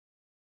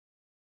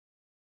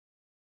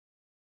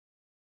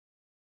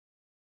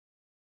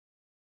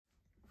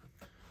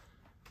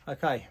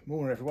Okay,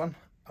 morning everyone.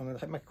 I'm going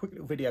to make a quick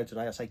little video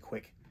today. I say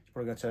quick, it's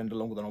probably going to turn into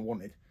longer than I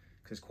wanted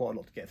because there's quite a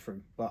lot to get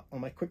through. But I'll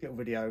make a quick little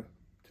video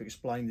to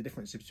explain the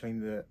differences between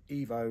the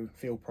Evo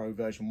Field Pro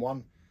version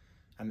 1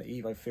 and the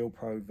Evo Field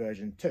Pro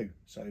version 2,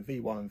 so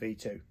V1 and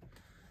V2.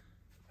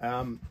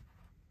 I'm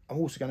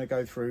also going to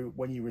go through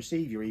when you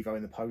receive your Evo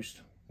in the post,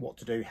 what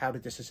to do, how to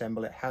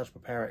disassemble it, how to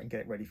prepare it and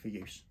get it ready for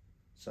use.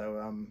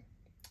 So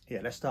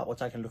yeah, let's start by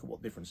taking a look at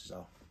what the differences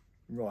are.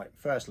 Right,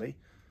 firstly,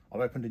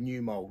 I've opened a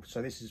new mould.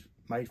 So this is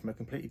made from a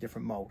completely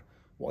different mould.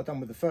 What I've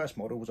done with the first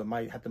model was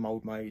had the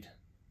mould made,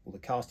 or the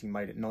casting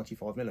made at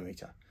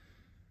 95mm.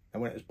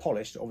 And when it was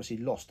polished, it obviously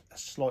lost a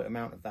slight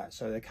amount of that.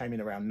 So they came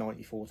in around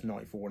 94 to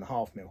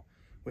 94.5mm,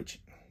 which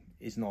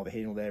is neither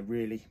here nor there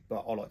really,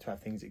 but I like to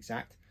have things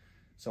exact.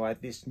 So I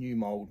had this new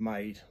mould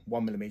made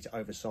 1mm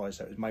oversized.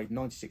 So it was made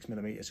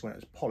 96mm. So when it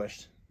was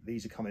polished,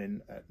 these are coming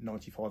in at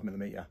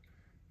 95mm,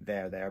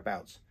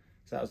 thereabouts.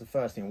 So that was the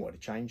first thing I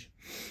wanted to change.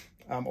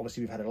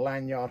 Obviously we've had a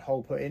lanyard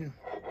hole put in.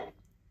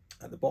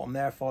 At the bottom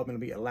there,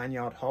 5mm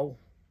lanyard hole.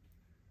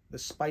 The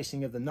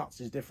spacing of the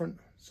nuts is different.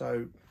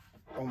 So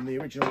on the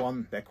original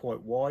one, they're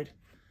quite wide.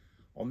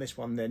 On this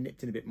one, they're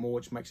nipped in a bit more,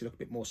 which makes it look a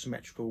bit more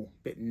symmetrical,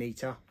 a bit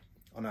neater.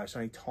 I know it's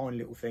only tiny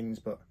little things,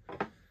 but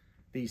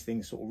these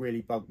things sort of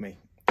really bug me.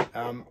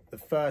 The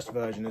first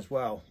version as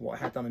well, what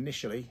I had done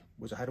initially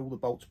was I had all the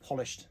bolts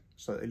polished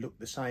so that they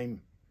looked the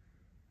same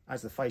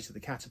as the face of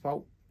the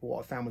catapult. But what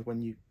I found was when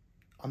you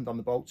undone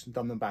the bolts and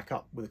done them back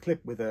up with a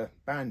clip with a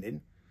band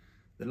in,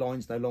 the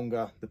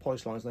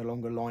polish lines no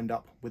longer lined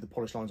up with the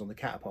polish lines on the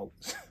catapult,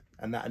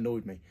 and that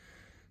annoyed me.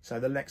 So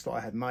the next lot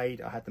I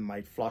had them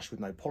made flush with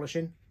no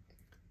polishing,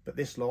 but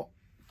this lot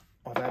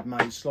I've had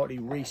made slightly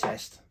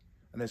recessed,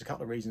 and there's a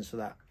couple of reasons for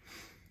that.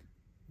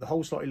 The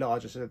hole slightly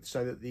larger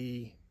so that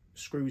the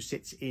screw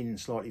sits in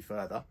slightly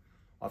further.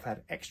 I've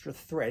had extra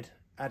thread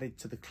added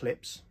to the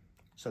clips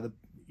so that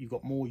you've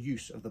got more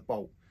use of the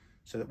bolt,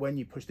 so that when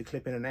you push the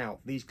clip in and out,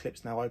 these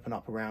clips now open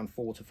up around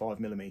 4 to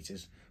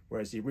 5mm,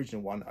 whereas the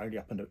original one only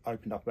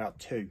opened up about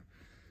 2.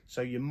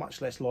 So you're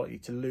much less likely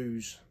to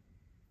lose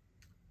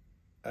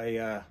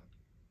a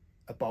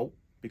bolt,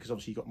 because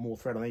obviously you've got more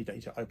thread on there, you don't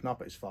need to open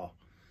up it as far.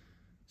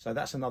 So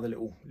that's another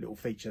little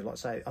feature. Like I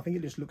say, I think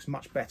it just looks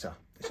much better.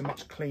 It's a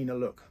much cleaner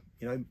look,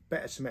 you know,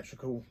 better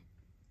symmetrical,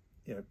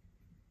 you know,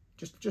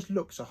 just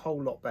looks a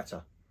whole lot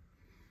better.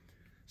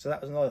 So that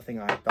was another thing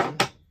I had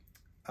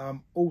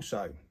done.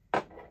 Also,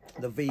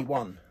 the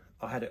V1,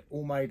 I had it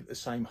all made at the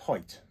same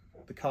height.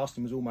 The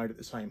casting was all made at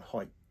the same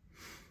height.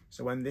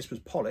 So when this was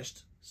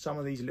polished, some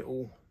of these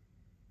little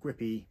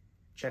grippy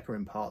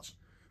checkering parts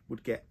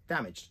would get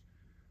damaged.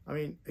 I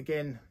mean,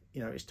 again,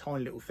 you know, it's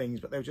tiny little things,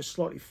 but they were just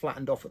slightly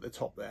flattened off at the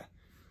top there.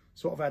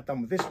 So what I've had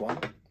done with this one,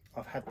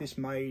 I've had this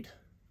made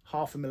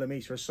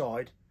 0.5mm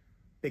aside,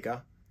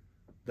 bigger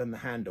than the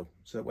handle,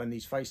 so that when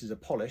these faces are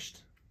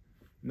polished,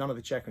 none of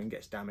the checkering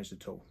gets damaged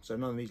at all. So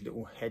none of these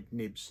little head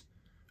nibs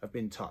have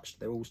been touched.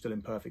 They're all still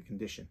in perfect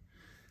condition.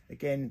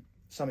 Again,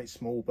 something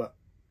small, but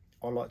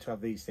I like to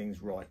have these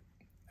things right.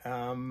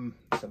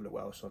 Let's have a look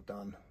what else I've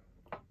done.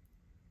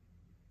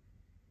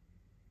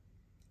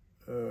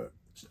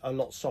 A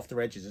lot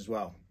softer edges as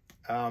well.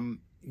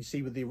 You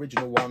see with the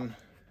original one,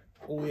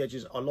 all the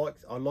edges, I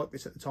liked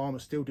this at the time, I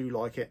still do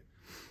like it,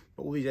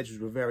 but all these edges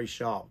were very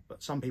sharp,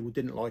 but some people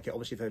didn't like it,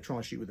 obviously if they were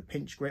trying to shoot with a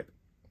pinch grip.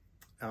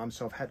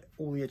 So I've had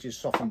all the edges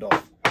softened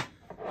off.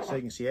 So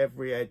you can see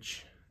every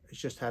edge,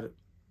 it's just had it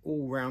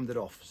all rounded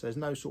off. So there's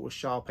no sort of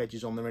sharp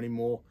edges on there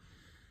anymore.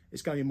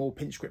 It's going to be more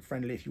pinch grip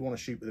friendly if you want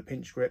to shoot with a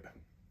pinch grip.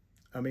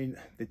 I mean,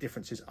 the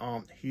differences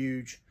aren't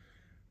huge,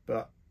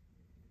 but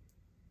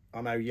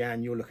I know,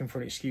 Jan, you're looking for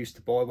an excuse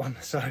to buy one,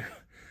 so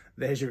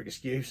there's your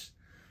excuse.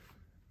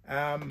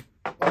 I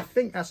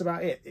think that's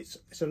about it.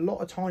 It's a lot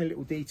of tiny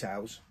little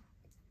details,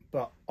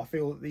 but I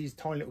feel that these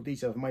tiny little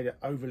details have made it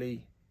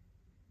overly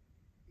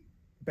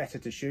better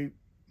to shoot,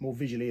 more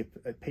visually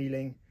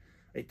appealing.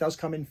 It does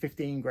come in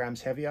 15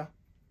 grams heavier,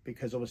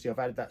 because obviously I've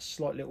added that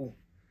slight little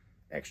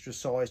extra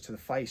size to the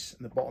face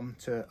and the bottom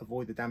to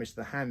avoid the damage to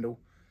the handle.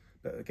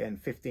 But again,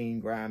 15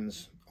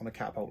 grams on a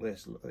catapult,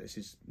 this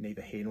is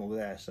neither here nor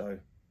there, so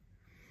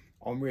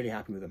I'm really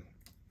happy with them.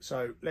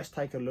 So let's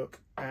take a look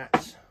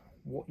at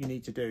what you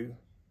need to do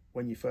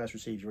when you first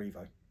receive your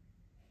Evo.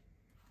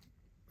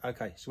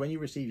 Okay, so when you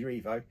receive your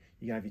Evo,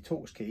 you're gonna have your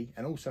Torx key,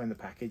 and also in the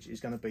package is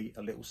gonna be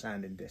a little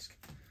sanding disc.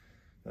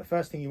 Now, the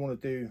first thing you wanna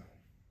do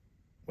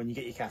when you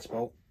get your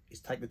catapult is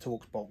take the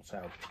Torx bolts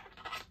out.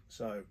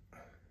 So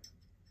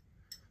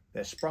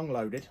they're sprung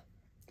loaded,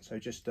 so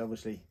just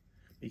obviously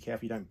be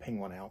careful you don't ping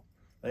one out.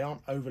 They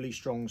aren't overly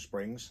strong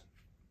springs,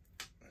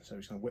 so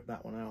we're just going to whip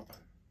that one out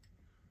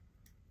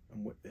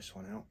and whip this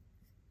one out.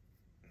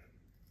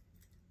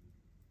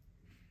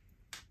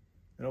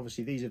 And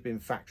obviously these have been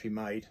factory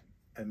made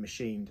and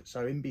machined,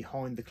 so in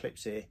behind the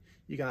clips here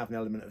you're going to have an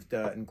element of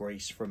dirt and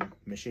grease from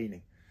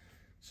machining.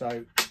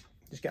 So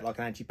just get like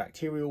an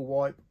antibacterial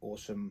wipe or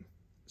some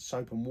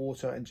soap and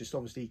water, and just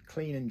obviously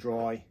clean and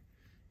dry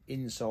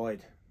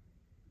inside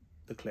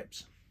the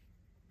clips.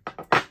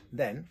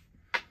 Then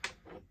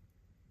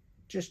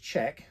just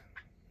check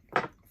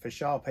for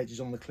sharp edges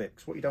on the clip,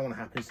 because what you don't want to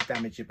happen is to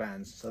damage your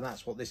bands. So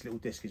that's what this little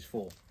disc is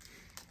for.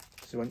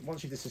 So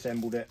once you've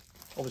disassembled it,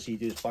 obviously you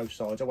do this both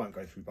sides. I won't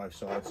go through both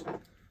sides,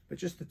 but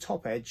just the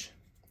top edge,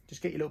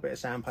 just get your little bit of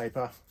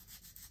sandpaper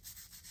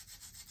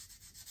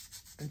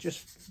and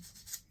just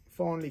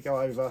finally go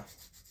over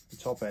the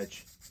top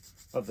edge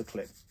of the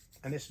clip.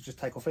 And this will just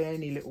take off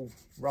any little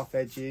rough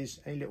edges,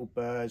 any little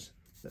burrs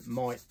that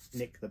might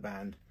nick the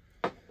band.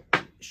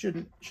 It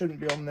shouldn't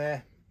be on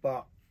there,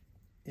 but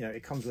you know,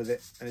 it comes with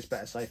it, and it's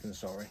better safe than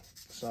sorry.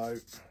 So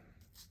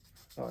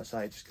like I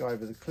say, just go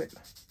over the clip,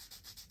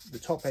 the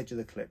top edge of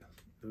the clip,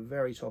 the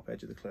very top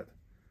edge of the clip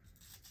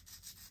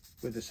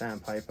with the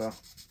sandpaper.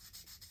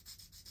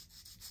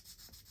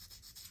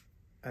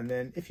 And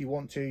then if you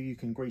want to, you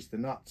can grease the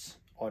nuts.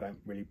 I don't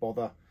really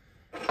bother,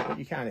 but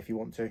you can if you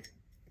want to.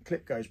 The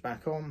clip goes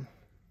back on,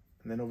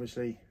 and then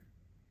obviously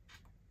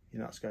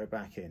your nuts go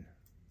back in.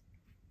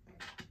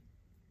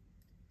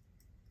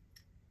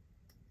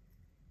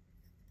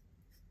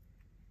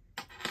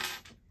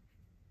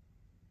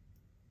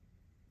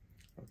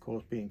 Of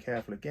course, being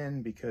careful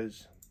again,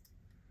 because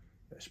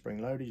they're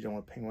spring loaded, you don't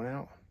want to ping one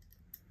out.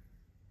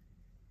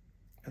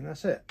 And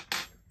that's it.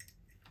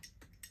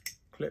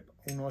 Clip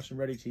all nice and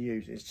ready to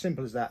use. It's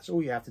simple as that. It's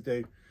all you have to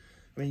do.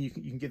 I mean, you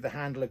can give the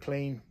handle a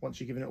clean once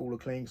you're giving it all a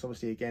clean, because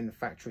obviously again, the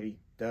factory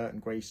dirt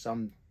and grease,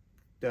 some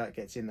dirt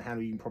gets in the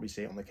handle. You can probably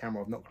see it on the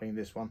camera. I've not cleaned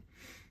this one.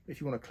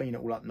 If you want to clean it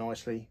all up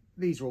nicely,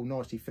 these are all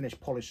nicely finished,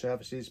 polished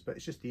surfaces, but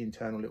it's just the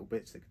internal little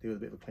bits that could do with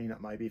a bit of a clean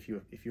up maybe if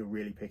you're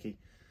really picky.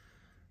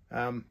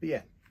 But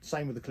yeah,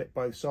 same with the clip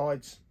both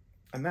sides,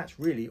 and that's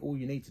really all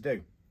you need to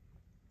do.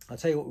 I'll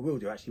tell you what we will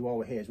do actually while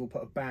we're here is we'll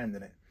put a band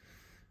in it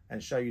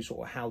and show you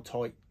sort of how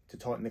tight to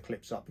tighten the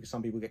clips up, because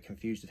some people get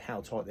confused with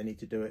how tight they need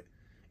to do it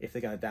if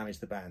they're going to damage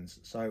the bands.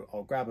 So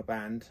I'll grab a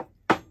band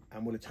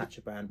and we'll attach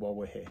a band while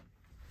we're here.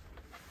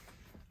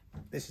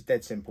 This is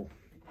dead simple.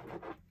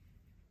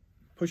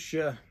 Push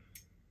your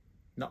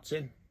nuts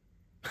in.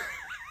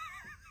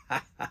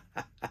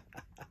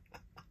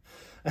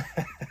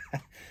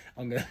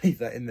 I'm going to leave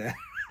that in there.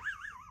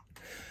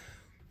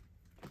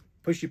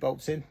 Push your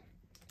bolts in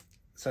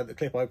so the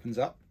clip opens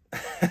up.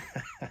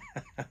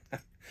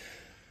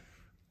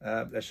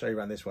 Let's show you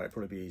around this way, it'll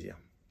probably be easier.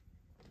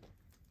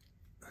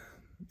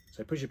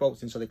 So push your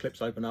bolts in so the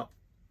clips open up.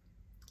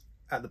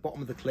 At the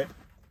bottom of the clip,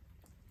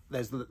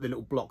 there's the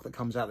little block that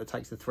comes out that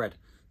takes the thread.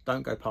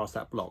 Don't go past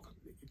that block.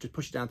 Just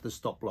push it down to the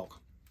stop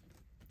block.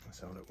 Let's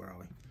have a look, where are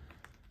we?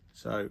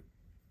 So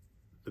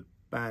the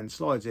band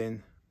slides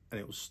in and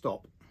it will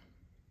stop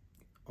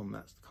on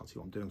that. I can't see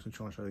what I'm doing because I'm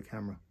trying to show the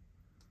camera.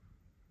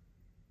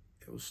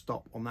 It will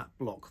stop on that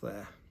block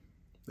there.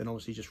 Then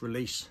obviously just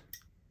release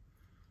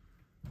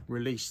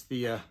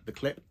the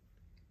clip,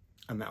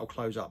 and that will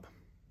close up.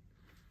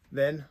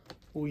 Then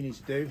all you need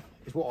to do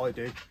is what I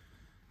do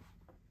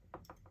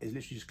is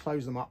literally just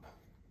close them up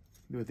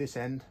with this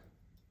end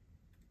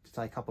to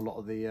take up a lot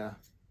of the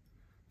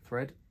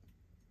thread,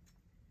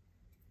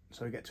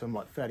 so we get to them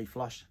like fairly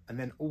flush, and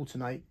then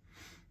alternate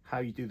how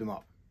you do them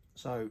up.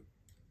 So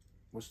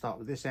we'll start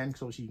with this end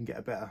because obviously you can get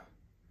a bit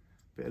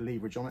of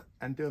leverage on it,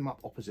 and do them up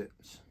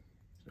opposites.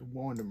 So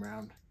wind them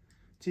round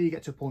till you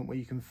get to a point where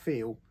you can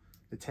feel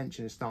the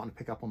tension is starting to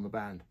pick up on the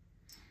band.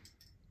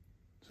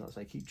 So I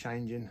say keep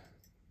changing.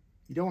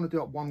 You don't want to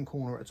do up one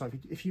corner at a time.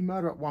 If you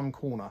murder up one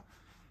corner,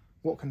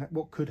 what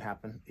could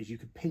happen is you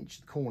could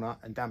pinch the corner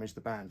and damage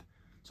the band.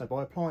 So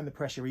by applying the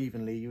pressure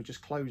evenly, you're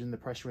just closing the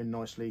pressure in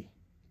nicely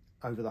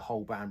over the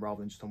whole band rather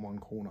than just on one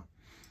corner.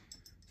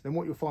 So then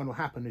what you'll find will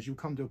happen is you'll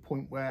come to a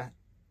point where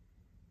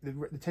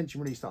the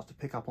tension really starts to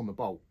pick up on the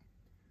bolt.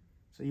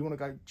 So you want to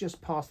go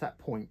just past that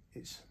point.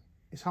 It's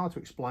hard to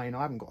explain.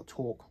 I haven't got a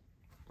torque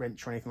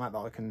wrench or anything like that.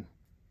 I can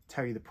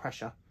tell you the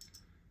pressure,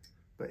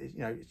 but you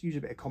know, it's usually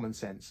a bit of common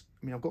sense.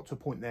 I mean, I've got to a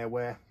point there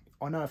where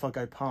I know if I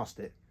go past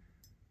it,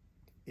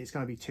 it's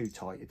going to be too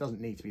tight. It doesn't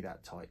need to be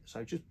that tight.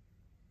 So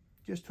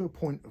just to a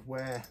point of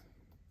where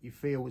you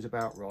feel is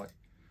about right.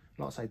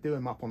 Like I say, do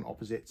them up on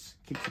opposites,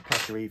 keep the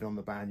pressure even on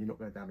the band. You're not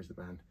going to damage the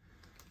band.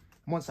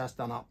 And once that's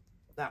done up,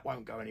 that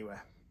won't go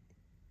anywhere.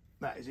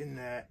 That is in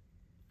there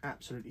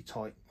absolutely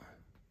tight.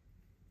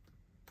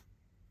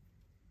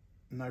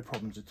 No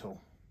problems at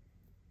all.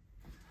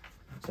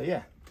 So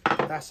yeah,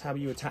 that's how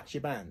you attach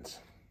your bands.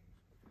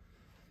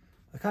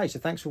 Okay, so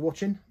thanks for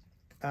watching.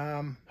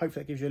 Hopefully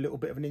that gives you a little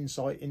bit of an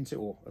insight into,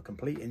 or a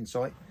complete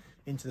insight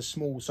into the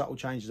small subtle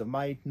changes I've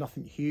made.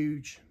 Nothing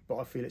huge, but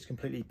I feel it's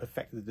completely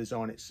perfected the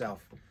design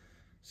itself.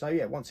 So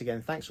yeah, once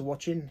again, thanks for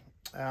watching.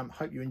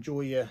 Hope you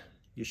enjoy your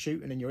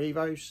shooting and your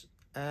evos,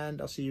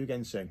 and I'll see you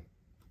again soon.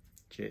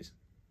 Cheers.